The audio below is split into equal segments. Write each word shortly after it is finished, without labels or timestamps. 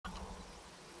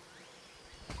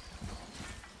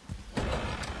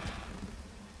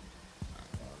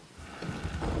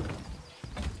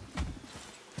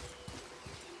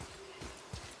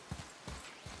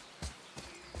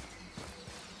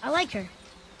like her.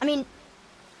 I mean,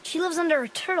 she lives under a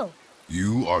turtle.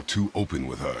 You are too open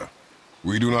with her.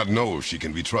 We do not know if she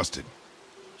can be trusted.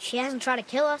 She hasn't tried to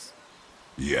kill us.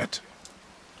 Yet.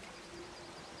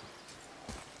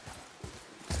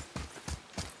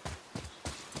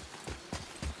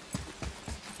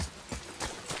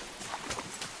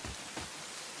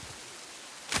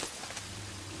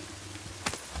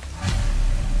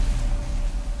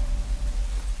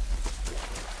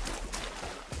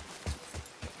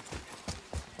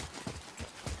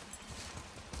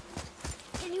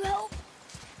 Can you help?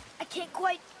 I can't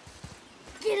quite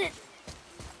get it.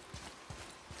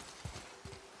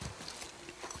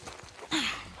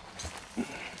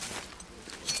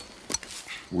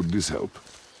 Would this help?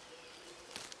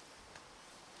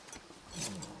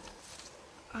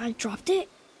 I dropped it?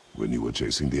 When you were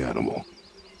chasing the animal.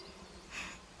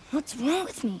 What's wrong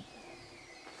with me?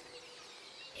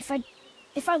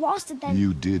 If I lost it, then...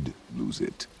 You did lose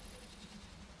it.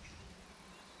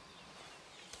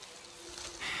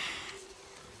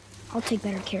 I'll take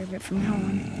better care of it from now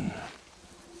on.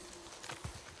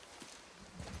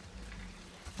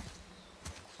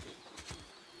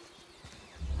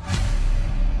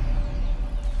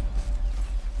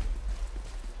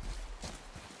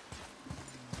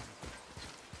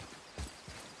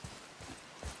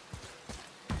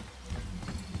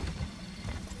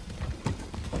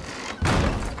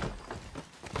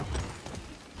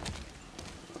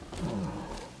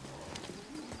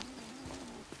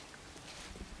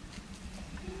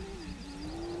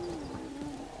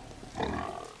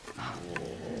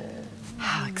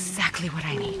 Exactly what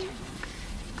I need.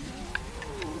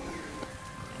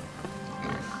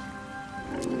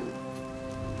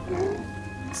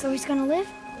 So he's gonna live?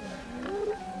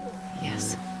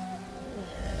 Yes.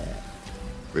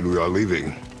 Then we are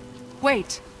leaving.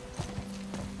 Wait.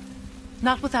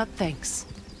 Not without thanks.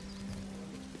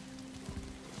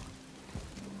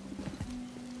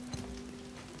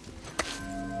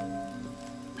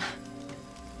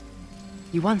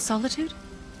 You want solitude?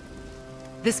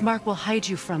 This mark will hide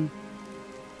you from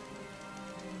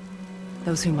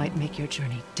those who might make your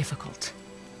journey difficult.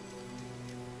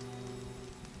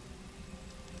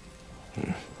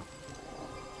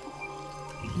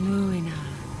 Luina.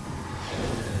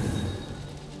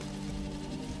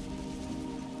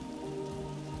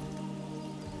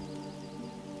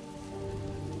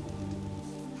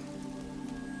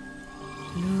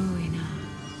 Luina.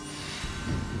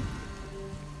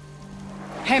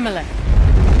 Himalaya.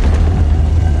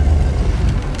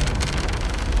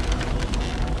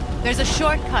 There's a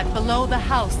shortcut below the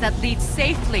house that leads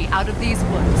safely out of these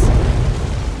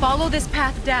woods. Follow this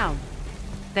path down,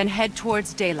 then head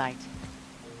towards daylight.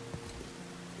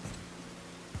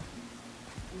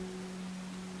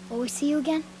 Will we see you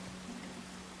again?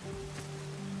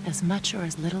 As much or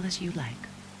as little as you like.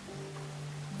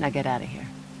 Now get out of here.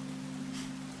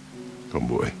 Come,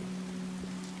 boy.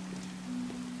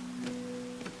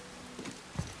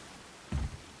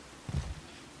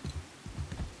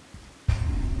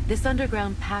 This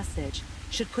underground passage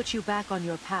should put you back on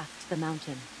your path to the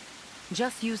mountain.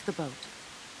 Just use the boat.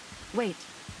 Wait,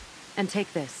 and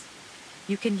take this.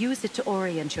 You can use it to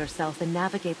orient yourself and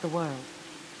navigate the world.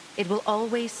 It will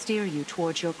always steer you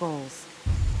towards your goals.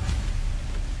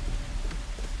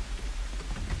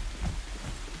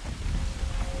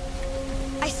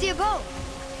 I see a boat!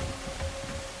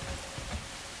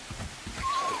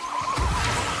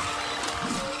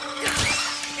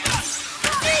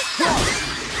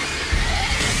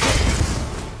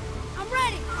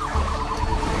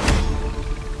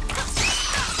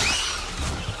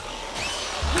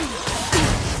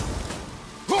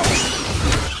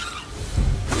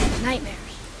 Nightmares.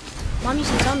 Mom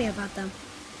used to tell me about them.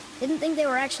 Didn't think they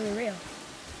were actually real.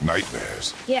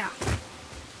 Nightmares? Yeah.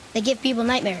 They give people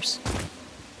nightmares.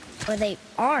 Or they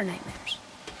are nightmares.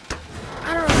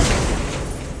 I don't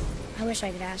know. I wish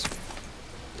I could ask her.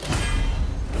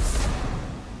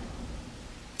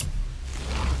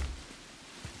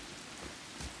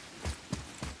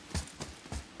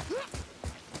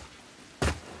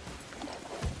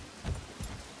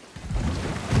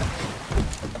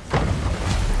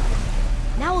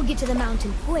 Now we'll get to the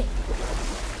mountain quick.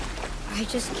 I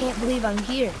just can't believe I'm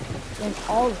here, doing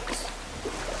all this.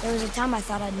 There was a time I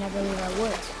thought I'd never leave our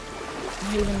woods.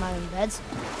 Not even my own beds.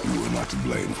 You were not to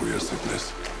blame for your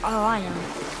sickness. Oh, I know.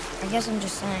 I guess I'm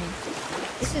just saying.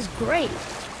 This is great.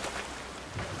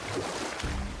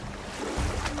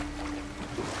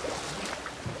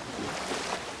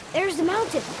 There's the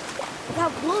mountain. Look how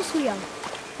close we are.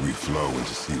 We flow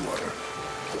into seawater.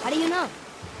 How do you know?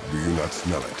 Do you not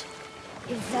smell it?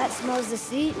 If that smells the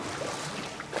sea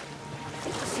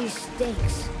She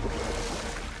stinks.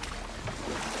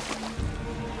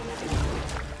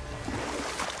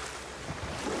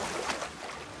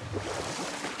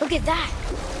 Look at that!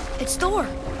 It's Thor!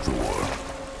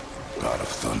 Thor, god of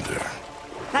thunder.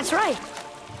 That's right!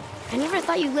 I never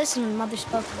thought you listened when Mother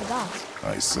spoke of the gods.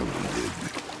 I seldom did.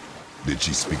 Did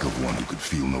she speak of one who could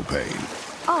feel no pain?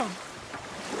 Oh.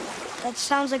 That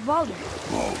sounds like Baldur.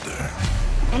 Baldur.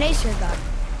 An Aesir god,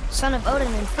 son of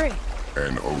Odin and Frey.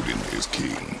 And Odin is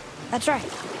king. That's right.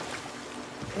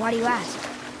 Why do you ask?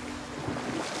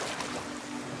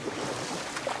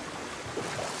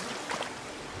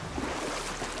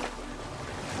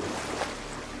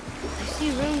 I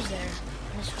see runes there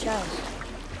in this chest.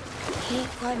 Can't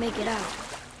quite make it out.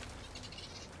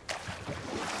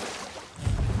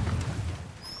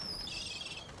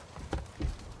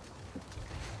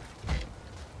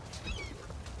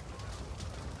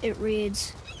 It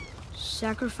reads,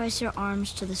 sacrifice your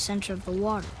arms to the center of the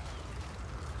water.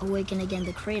 Awaken again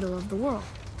the cradle of the world.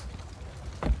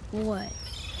 What?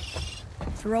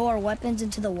 Throw our weapons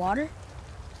into the water?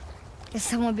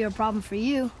 Guess that won't be a problem for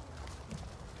you.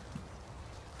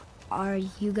 Are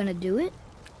you gonna do it?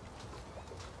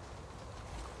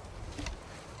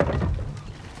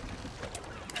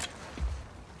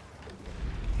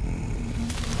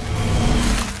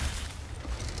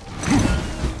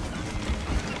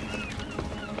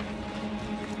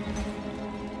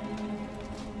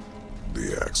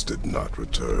 The axe did not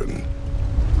return.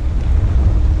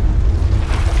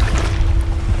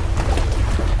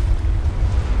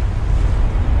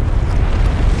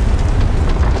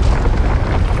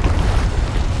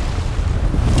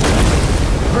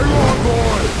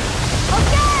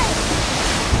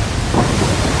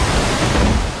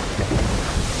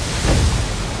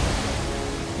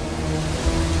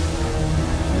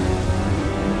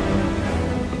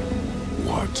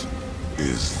 What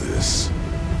is this?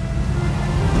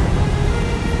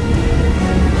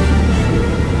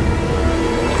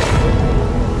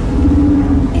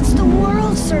 It's the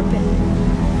world serpent.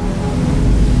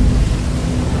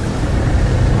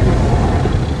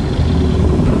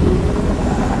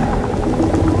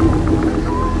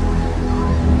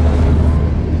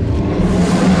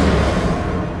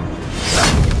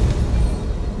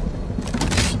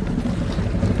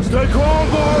 Stay calm,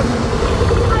 boy!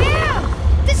 I am!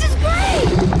 This is great!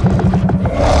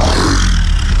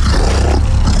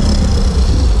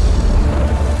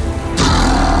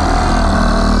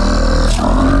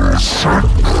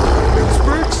 It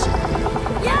speaks?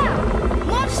 Yeah!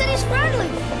 Mom said he's friendly!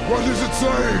 What does it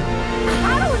say?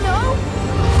 I don't know!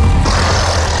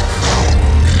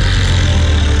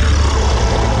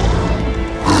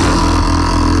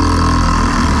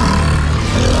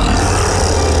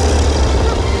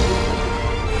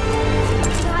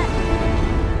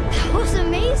 That was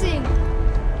amazing!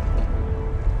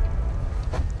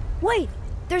 Wait!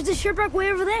 There's the shipwreck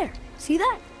way over there. See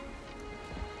that?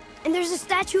 And there's a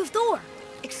statue of Thor.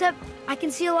 Except I can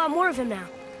see a lot more of him now.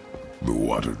 The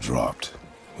water dropped,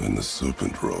 and the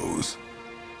serpent rose.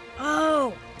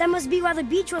 Oh, that must be why the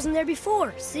beach wasn't there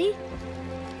before, see?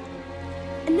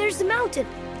 And there's the mountain.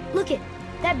 Look it,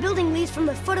 that building leads from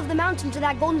the foot of the mountain to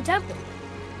that golden temple.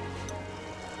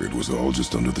 It was all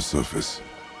just under the surface.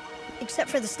 Except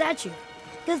for the statue.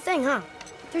 Good thing, huh?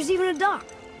 There's even a dock.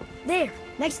 There,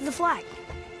 next to the flag.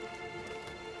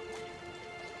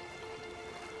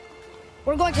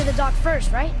 We're going to the dock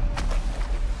first, right?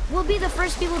 We'll be the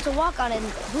first people to walk on it in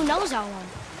who knows how long.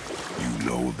 You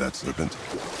know of that serpent?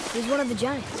 He's one of the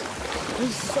giants.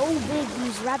 He's so big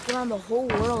he's wrapped around the whole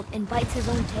world and bites his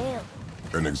own tail.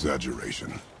 An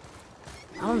exaggeration.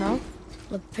 I don't know.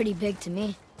 Looked pretty big to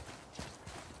me.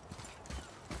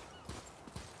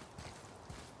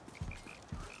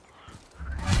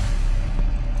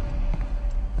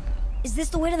 Is this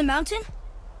the way to the mountain?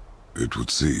 It would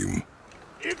seem.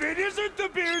 If it isn't the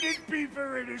bearded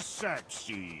beaver, it is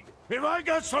Saxseed. Have I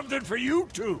got something for you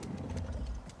too?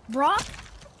 Brock?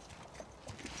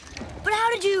 But how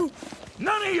did you...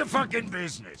 None of your fucking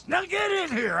business. Now get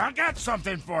in here. I got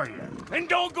something for you. And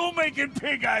don't go making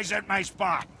pig eyes at my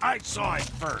spot. I saw it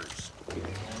first.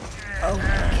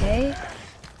 Okay.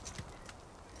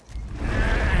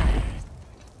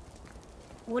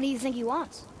 What do you think he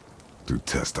wants? To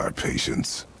test our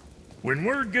patience. When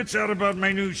word gets out about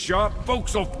my new shop,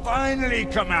 folks will finally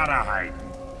come out of hiding.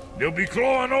 They'll be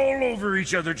clawing all over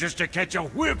each other just to catch a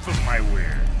whiff of my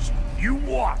wares. You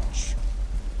watch.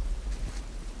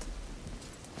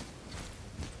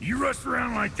 You rush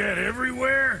around like that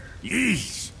everywhere?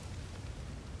 Yeesh.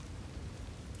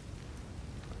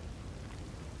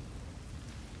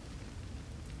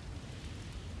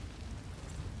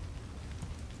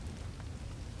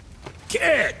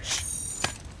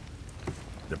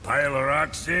 The pile of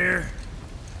rocks there?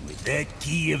 With that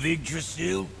key of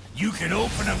Yggdrasil, you can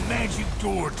open a magic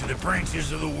door to the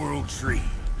branches of the World Tree.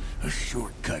 A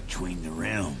shortcut between the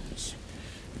realms.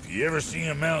 If you ever see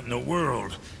him out in the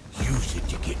world, use it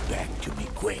to get back to me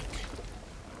quick.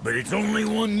 But it's only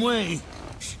one way.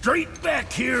 Straight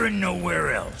back here and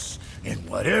nowhere else. And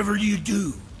whatever you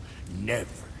do, never,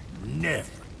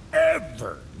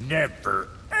 ever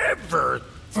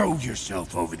throw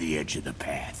yourself over the edge of the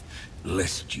path,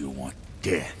 lest you want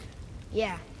death.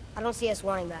 Yeah, I don't see us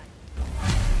wanting that.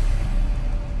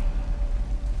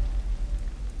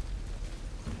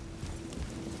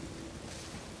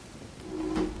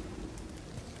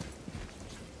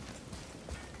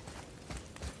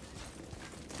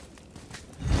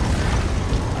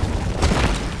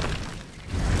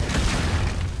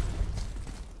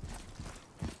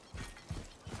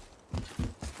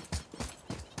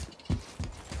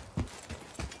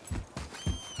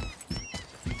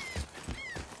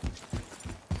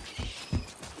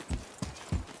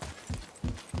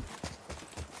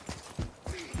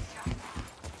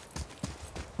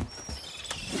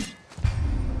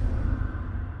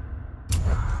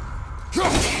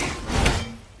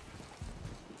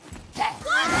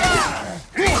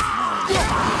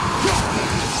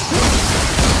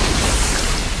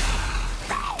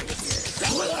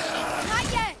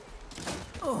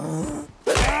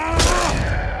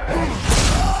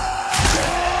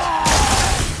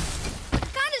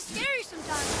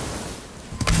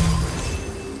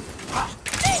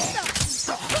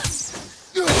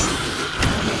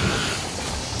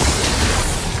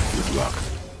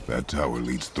 That tower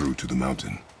leads through to the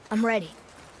mountain. I'm ready.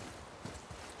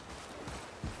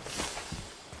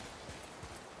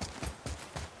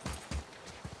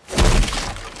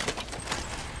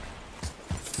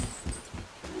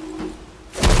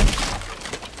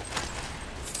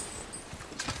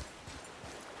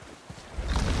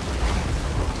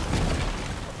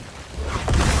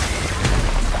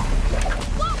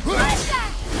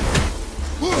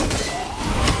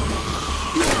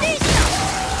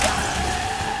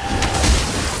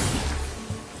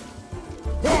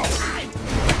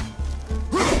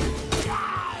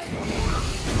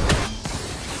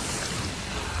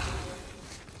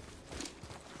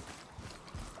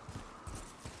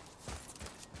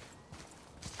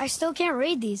 I still can't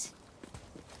read these.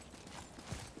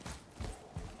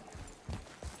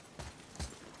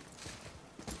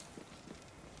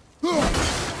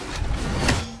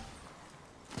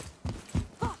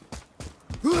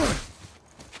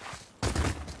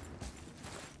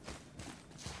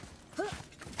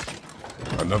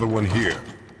 Another one here.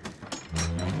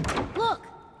 Look!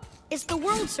 It's the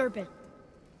World Serpent.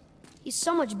 He's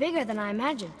so much bigger than I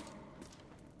imagined.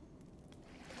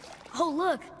 Oh,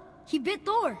 look! He bit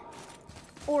Thor!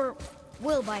 Or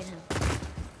will bite him.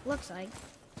 Looks like.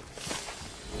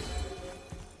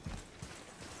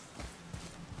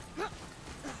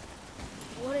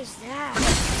 What is that?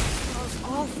 That was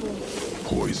awful.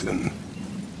 Poison.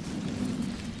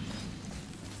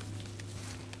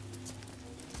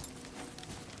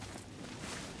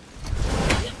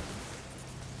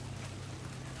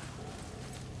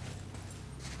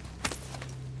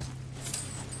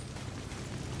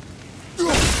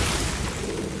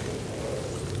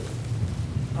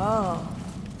 Oh.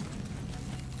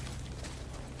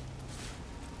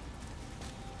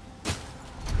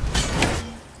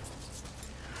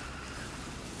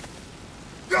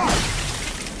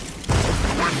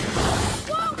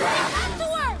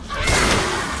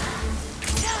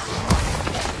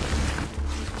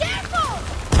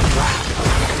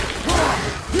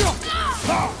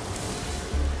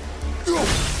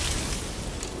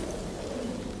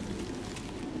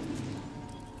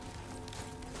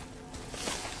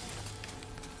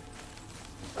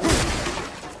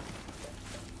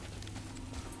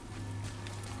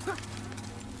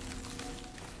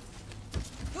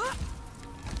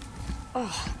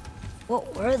 Oh,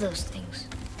 what were those things?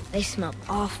 They smelled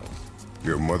awful.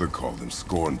 Your mother called them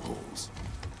scorn poles.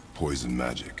 Poison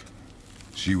magic.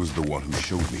 She was the one who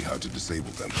showed me how to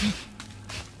disable them.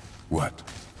 What?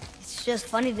 It's just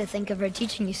funny to think of her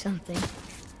teaching you something.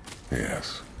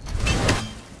 Yes.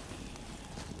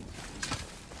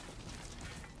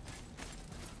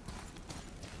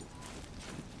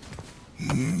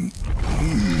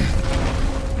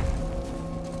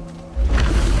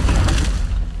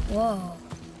 Whoa.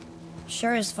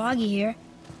 Sure is foggy here.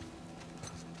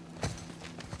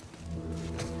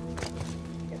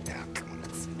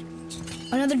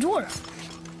 Another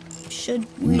dwarf. Should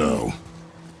we... No.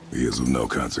 He is of no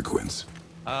consequence.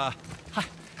 Hi.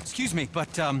 Excuse me,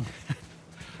 but,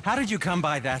 how did you come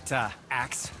by that,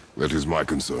 axe? That is my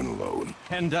concern alone.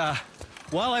 And,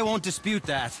 while I won't dispute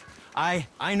that, I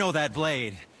know that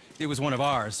blade. It was one of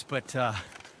ours, but,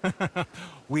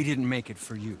 we didn't make it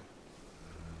for you.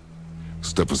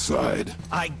 Step aside.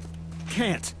 I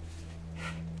can't.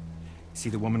 See,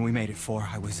 the woman we made it for,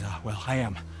 well, I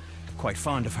am quite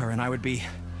fond of her, and I would be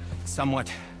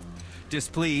somewhat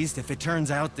displeased if it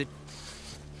turns out that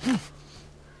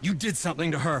you did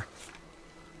something to her.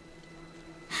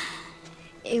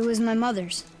 It was my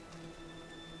mother's.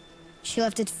 She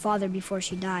left its father before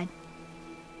she died.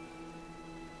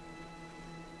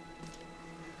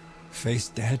 Face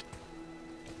dead?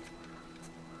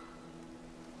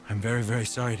 I'm very, very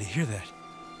sorry to hear that.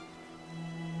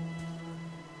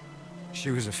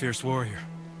 She was a fierce warrior.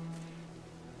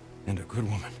 And a good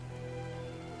woman.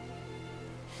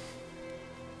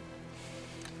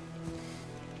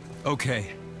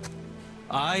 Okay.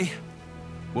 I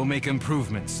will make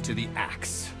improvements to the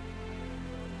axe.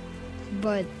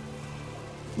 But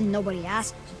nobody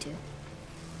asked you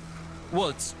to. Well,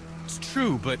 it's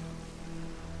true, but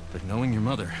knowing your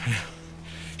mother,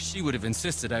 she would have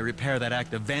insisted I repair that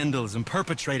act of vandalism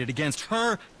perpetrated against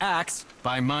her axe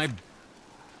by my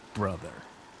brother.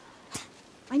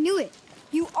 I knew it.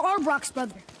 You are Brock's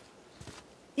brother.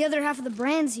 The other half of the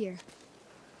brand's here.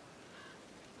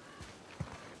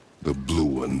 The blue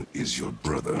one is your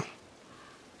brother.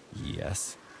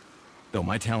 Yes. Though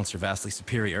my talents are vastly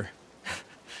superior.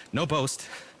 No boast.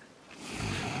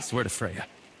 I swear to Freya.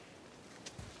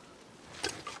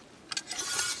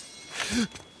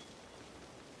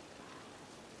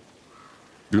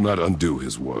 Do not undo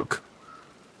his work.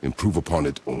 Improve upon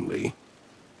it only.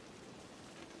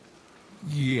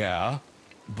 Yeah,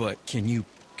 but can you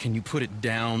put it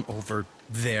down over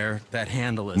there? That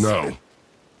handle is... No.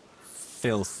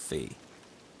 Filthy.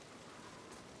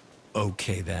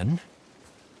 Okay, then.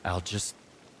 I will just...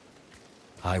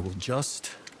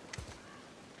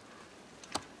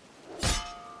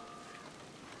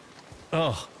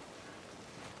 Oh.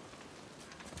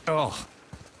 Oh.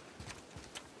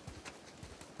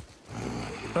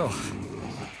 Oh.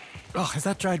 Oh, is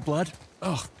that dried blood?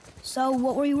 Oh. So,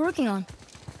 what were you working on?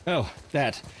 Oh,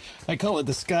 that. I call it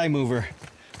the Sky Mover.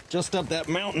 Just up that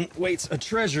mountain waits a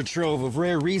treasure trove of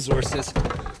rare resources.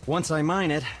 Once I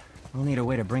mine it, I'll need a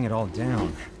way to bring it all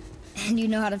down. And you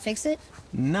know how to fix it?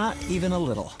 Not even a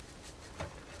little.